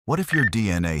What if your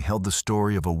DNA held the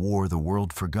story of a war the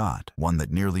world forgot, one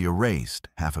that nearly erased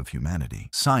half of humanity?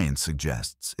 Science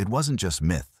suggests it wasn't just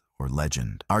myth or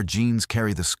legend. Our genes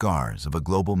carry the scars of a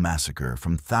global massacre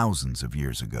from thousands of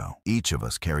years ago. Each of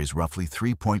us carries roughly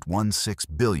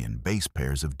 3.16 billion base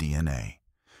pairs of DNA,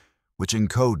 which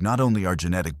encode not only our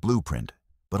genetic blueprint,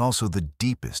 but also the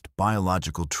deepest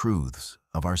biological truths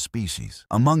of our species.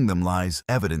 Among them lies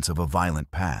evidence of a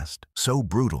violent past, so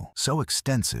brutal, so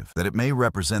extensive, that it may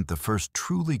represent the first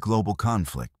truly global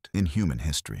conflict in human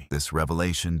history. This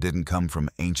revelation didn't come from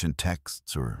ancient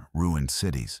texts or ruined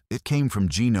cities. It came from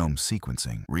genome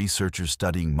sequencing. Researchers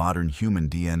studying modern human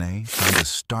DNA found a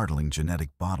startling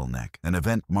genetic bottleneck, an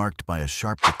event marked by a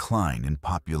sharp decline in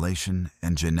population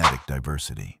and genetic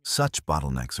diversity. Such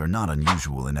bottlenecks are not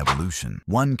unusual in evolution.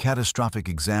 One catastrophic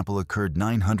example occurred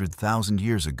 900,000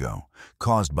 years ago,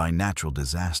 caused by natural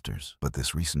disasters. But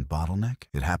this recent bottleneck,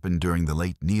 it happened during the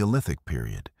late Neolithic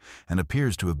period and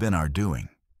appears to have been our doing.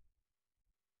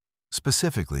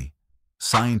 Specifically,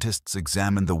 scientists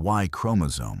examined the Y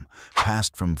chromosome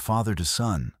passed from father to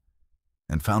son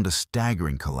and found a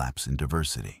staggering collapse in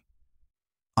diversity.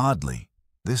 Oddly,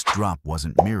 this drop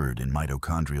wasn't mirrored in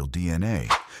mitochondrial DNA,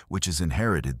 which is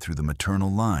inherited through the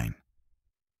maternal line.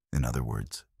 In other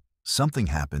words, something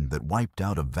happened that wiped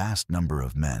out a vast number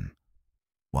of men,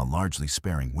 while largely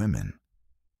sparing women.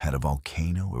 Had a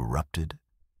volcano erupted?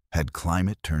 Had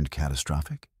climate turned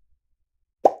catastrophic?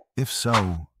 If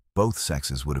so, both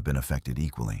sexes would have been affected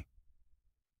equally.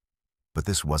 But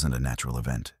this wasn't a natural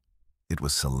event. It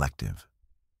was selective,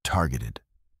 targeted,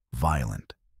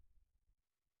 violent.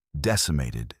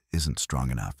 Decimated isn't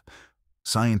strong enough.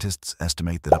 Scientists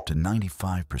estimate that up to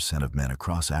 95% of men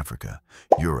across Africa,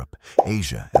 Europe,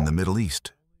 Asia, and the Middle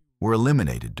East were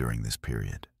eliminated during this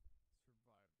period.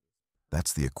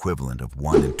 That's the equivalent of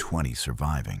 1 in 20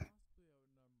 surviving.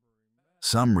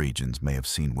 Some regions may have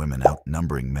seen women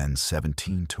outnumbering men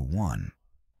 17 to 1.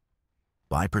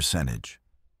 By percentage,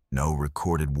 no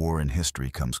recorded war in history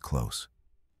comes close.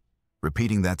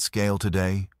 Repeating that scale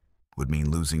today would mean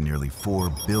losing nearly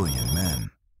 4 billion men,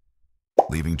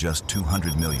 leaving just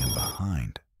 200 million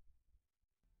behind.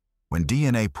 When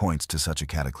DNA points to such a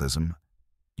cataclysm,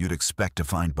 you'd expect to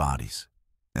find bodies.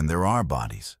 And there are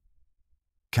bodies.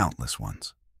 Countless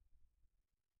ones.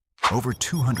 Over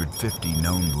 250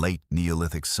 known late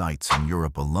Neolithic sites in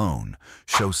Europe alone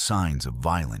show signs of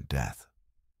violent death.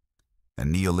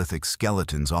 And Neolithic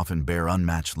skeletons often bear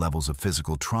unmatched levels of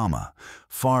physical trauma,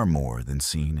 far more than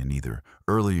seen in either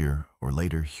earlier or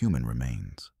later human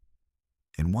remains.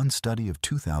 In one study of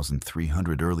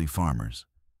 2,300 early farmers,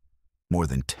 more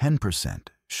than 10%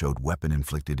 showed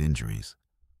weapon-inflicted injuries,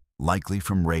 likely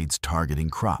from raids targeting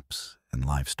crops and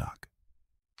livestock.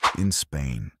 In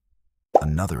Spain,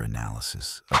 another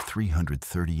analysis of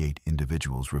 338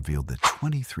 individuals revealed that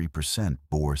 23%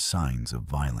 bore signs of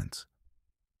violence,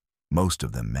 most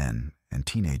of them men and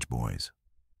teenage boys.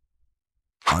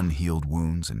 Unhealed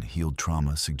wounds and healed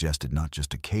trauma suggested not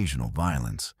just occasional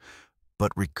violence,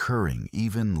 but recurring,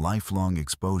 even lifelong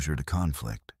exposure to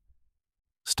conflict.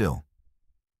 Still,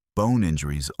 bone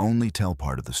injuries only tell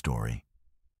part of the story.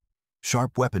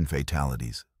 Sharp weapon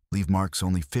fatalities leave marks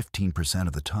only 15%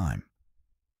 of the time.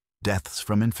 Deaths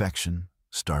from infection,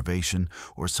 starvation,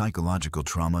 or psychological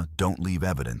trauma don't leave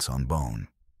evidence on bone.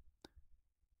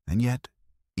 And yet,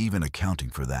 even accounting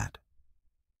for that,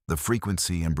 the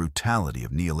frequency and brutality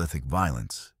of Neolithic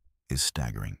violence is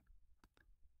staggering.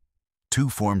 Two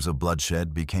forms of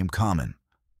bloodshed became common: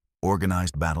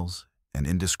 organized battles and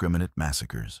indiscriminate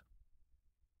massacres.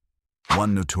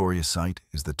 One notorious site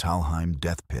is the Talheim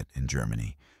death pit in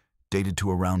Germany, dated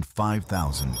to around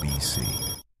 5000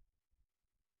 BC.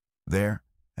 There,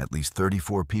 at least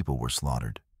 34 people were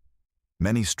slaughtered,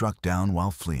 many struck down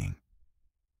while fleeing.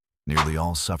 Nearly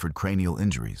all suffered cranial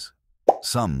injuries,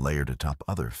 some layered atop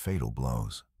other fatal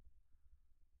blows.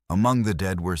 Among the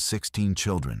dead were 16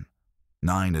 children,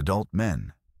 9 adult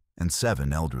men, and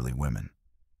 7 elderly women.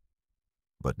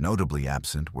 But notably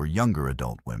absent were younger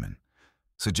adult women,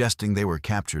 suggesting they were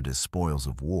captured as spoils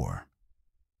of war.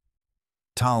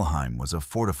 Talheim was a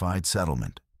fortified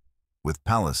settlement, with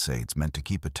palisades meant to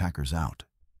keep attackers out.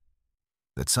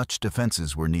 That such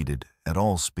defenses were needed at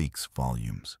all speaks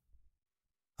volumes.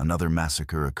 Another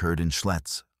massacre occurred in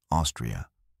Schletz, Austria,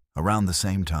 around the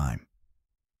same time.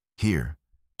 Here,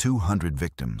 200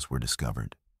 victims were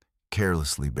discovered,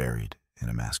 carelessly buried in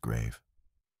a mass grave.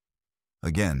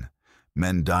 Again,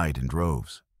 men died in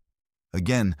droves.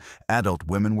 Again, adult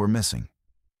women were missing.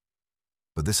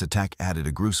 But this attack added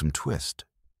a gruesome twist.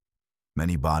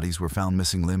 Many bodies were found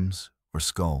missing limbs or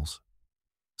skulls.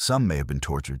 Some may have been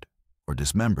tortured or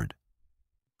dismembered.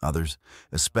 Others,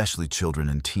 especially children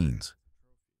and teens,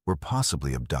 were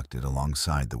possibly abducted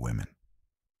alongside the women.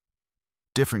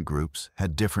 Different groups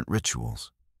had different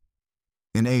rituals.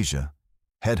 In Asia,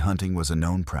 headhunting was a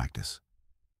known practice.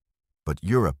 But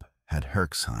Europe had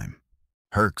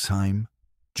Herxheim,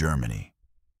 Germany,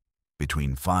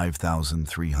 between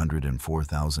 5,300 and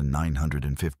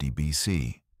 4,950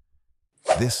 BC.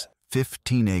 This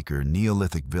 15-acre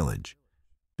Neolithic village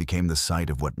became the site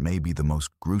of what may be the most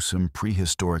gruesome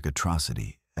prehistoric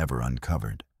atrocity ever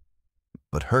uncovered.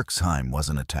 But Herxheim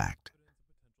wasn't attacked.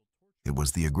 It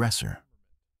was the aggressor.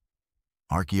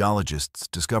 Archaeologists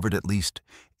discovered at least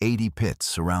 80 pits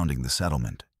surrounding the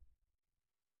settlement.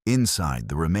 Inside,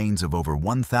 the remains of over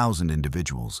 1,000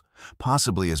 individuals,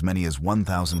 possibly as many as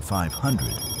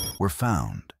 1,500, were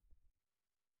found.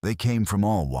 They came from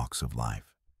all walks of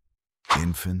life: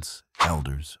 infants,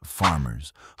 elders,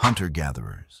 farmers,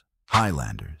 hunter-gatherers,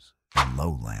 highlanders, and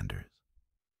lowlanders.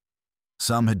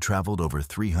 Some had traveled over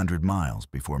 300 miles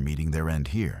before meeting their end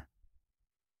here.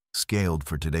 Scaled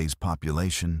for today's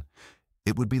population,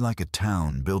 it would be like a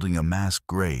town building a mass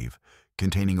grave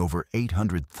containing over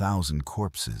 800,000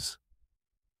 corpses.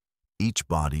 Each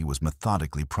body was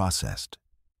methodically processed.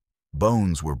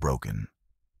 Bones were broken.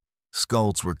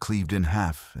 Skulls were cleaved in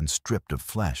half and stripped of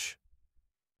flesh.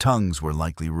 Tongues were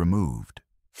likely removed.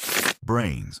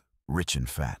 Brains, rich in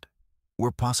fat,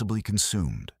 were possibly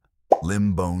consumed.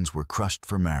 Limb bones were crushed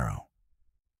for marrow.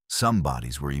 Some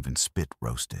bodies were even spit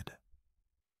roasted.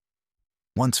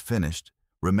 Once finished,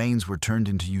 remains were turned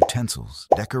into utensils,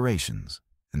 decorations,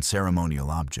 and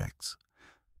ceremonial objects.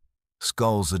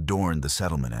 Skulls adorned the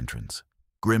settlement entrance,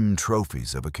 grim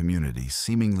trophies of a community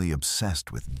seemingly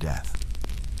obsessed with death.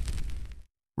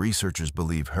 Researchers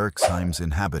believe Herxheim's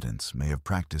inhabitants may have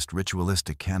practiced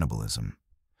ritualistic cannibalism.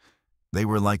 They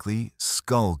were likely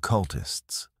skull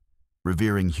cultists,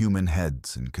 revering human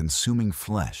heads and consuming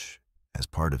flesh as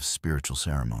part of spiritual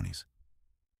ceremonies.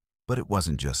 But it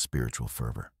wasn't just spiritual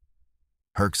fervor.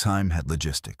 Herxheim had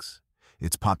logistics.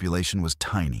 Its population was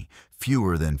tiny,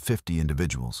 fewer than 50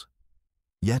 individuals.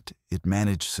 Yet it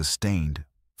managed sustained,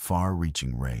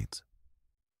 far-reaching raids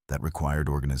that required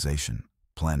organization,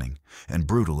 planning, and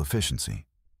brutal efficiency.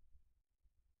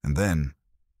 And then,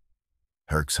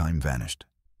 Herxheim vanished.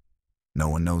 No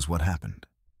one knows what happened.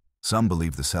 Some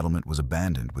believe the settlement was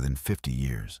abandoned within 50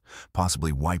 years,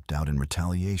 possibly wiped out in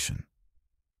retaliation.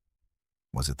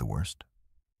 Was it the worst?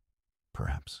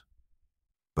 Perhaps.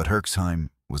 But Herxheim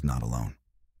was not alone.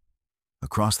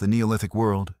 Across the Neolithic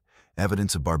world,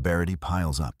 evidence of barbarity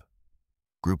piles up.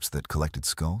 Groups that collected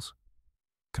skulls?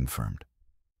 Confirmed.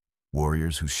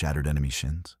 Warriors who shattered enemy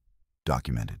shins?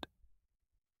 Documented.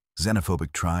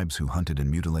 Xenophobic tribes who hunted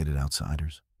and mutilated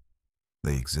outsiders?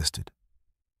 They existed.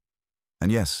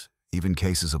 And yes, even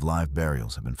cases of live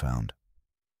burials have been found.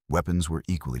 Weapons were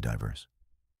equally diverse.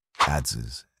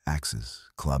 Adzes,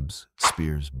 axes, clubs,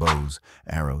 spears, bows,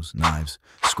 arrows, knives,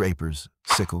 scrapers,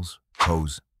 sickles,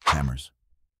 hoes, hammers,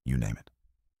 you name it.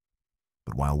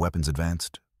 But while weapons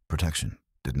advanced, protection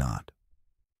did not.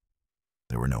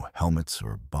 There were no helmets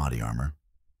or body armor.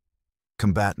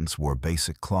 Combatants wore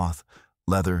basic cloth,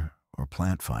 leather, or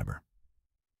plant fiber.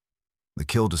 The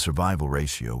kill-to-survival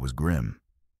ratio was grim.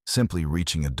 Simply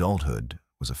reaching adulthood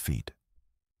was a feat.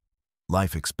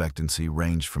 Life expectancy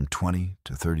ranged from 20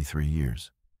 to 33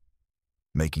 years,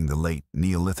 making the late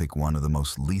Neolithic one of the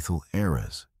most lethal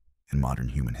eras in modern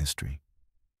human history.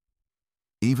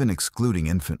 Even excluding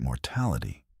infant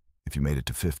mortality, if you made it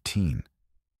to 15,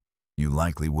 you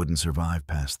likely wouldn't survive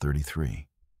past 33.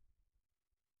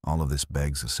 All of this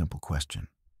begs a simple question.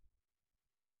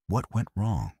 What went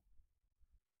wrong?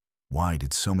 Why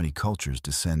did so many cultures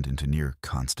descend into near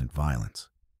constant violence?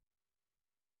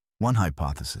 One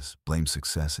hypothesis blames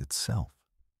success itself.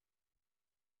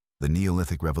 The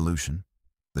Neolithic Revolution,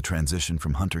 the transition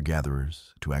from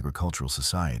hunter-gatherers to agricultural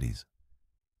societies,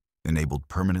 enabled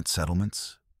permanent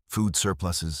settlements, food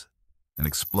surpluses, and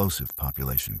explosive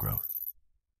population growth.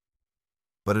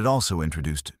 But it also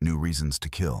introduced new reasons to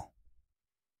kill.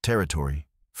 Territory,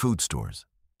 food stores,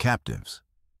 captives.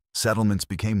 Settlements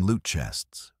became loot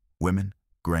chests, women,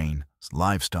 grain,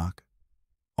 livestock,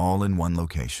 all in one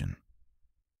location.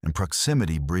 And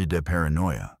proximity bred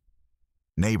paranoia.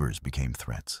 Neighbors became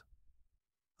threats.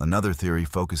 Another theory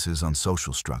focuses on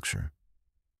social structure.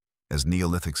 As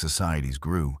Neolithic societies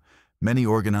grew, many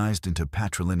organized into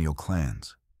patrilineal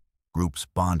clans, groups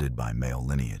bonded by male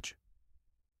lineage.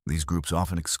 These groups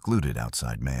often excluded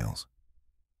outside males.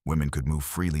 Women could move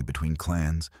freely between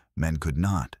clans, men could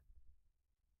not.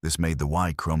 This made the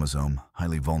Y chromosome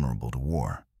highly vulnerable to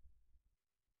war.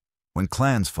 When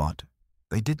clans fought,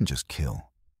 they didn't just kill,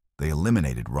 They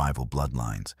eliminated rival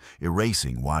bloodlines,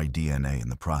 erasing Y DNA in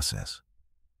the process.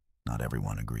 Not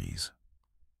everyone agrees.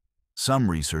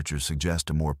 Some researchers suggest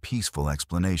a more peaceful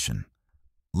explanation: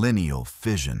 lineal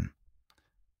fission.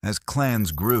 As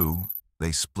clans grew,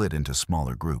 they split into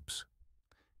smaller groups.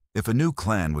 If a new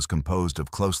clan was composed of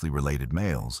closely related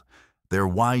males, their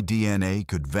Y DNA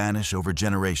could vanish over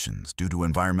generations due to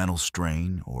environmental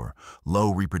strain or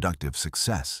low reproductive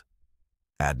success.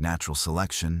 Add natural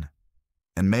selection,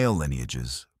 and male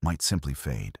lineages might simply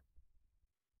fade.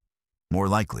 More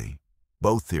likely,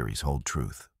 both theories hold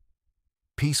truth.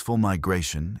 Peaceful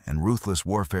migration and ruthless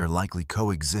warfare likely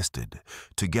coexisted,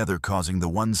 together causing the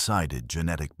one-sided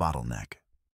genetic bottleneck,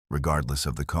 regardless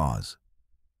of the cause.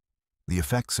 The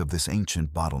effects of this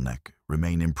ancient bottleneck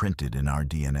remain imprinted in our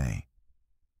DNA.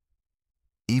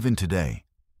 Even today,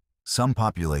 some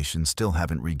populations still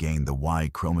haven't regained the Y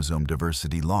chromosome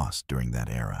diversity lost during that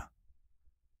era.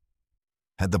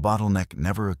 Had the bottleneck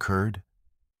never occurred,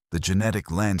 the genetic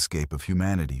landscape of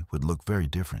humanity would look very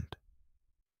different.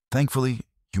 Thankfully,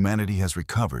 humanity has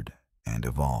recovered and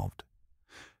evolved.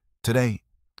 Today,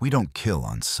 we don't kill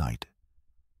on sight.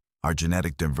 Our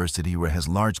genetic diversity has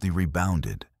largely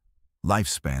rebounded.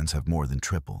 Lifespans have more than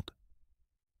tripled.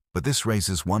 But this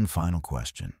raises one final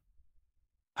question.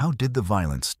 How did the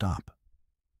violence stop?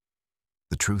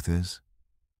 The truth is,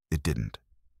 it didn't.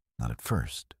 Not at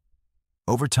first.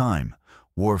 Over time,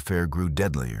 warfare grew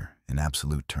deadlier in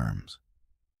absolute terms,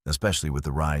 especially with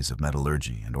the rise of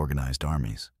metallurgy and organized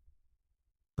armies.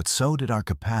 But so did our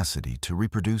capacity to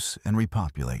reproduce and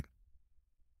repopulate.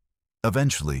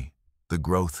 Eventually, the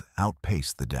growth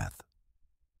outpaced the death.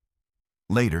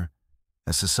 Later,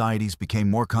 as societies became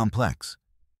more complex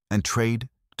and trade,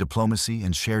 diplomacy,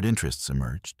 and shared interests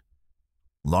emerged,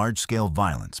 large-scale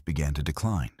violence began to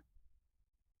decline.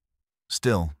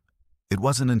 Still, it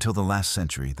wasn't until the last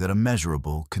century that a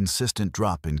measurable, consistent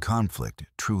drop in conflict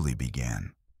truly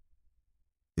began.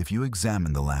 If you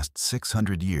examine the last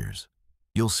 600 years,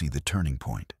 you'll see the turning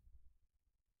point.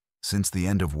 Since the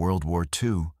end of World War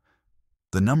II,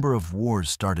 the number of wars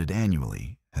started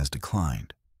annually has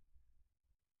declined.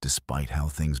 Despite how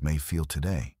things may feel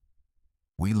today,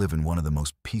 we live in one of the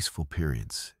most peaceful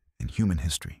periods in human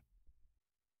history,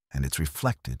 and it's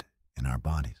reflected in our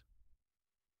bodies.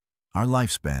 Our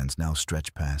lifespans now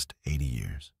stretch past 80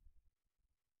 years,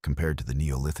 compared to the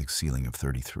Neolithic ceiling of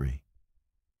 33.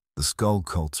 The skull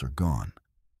cults are gone.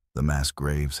 The mass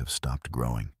graves have stopped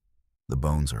growing. The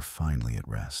bones are finally at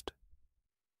rest.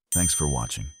 Thanks for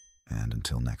watching, and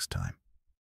until next time.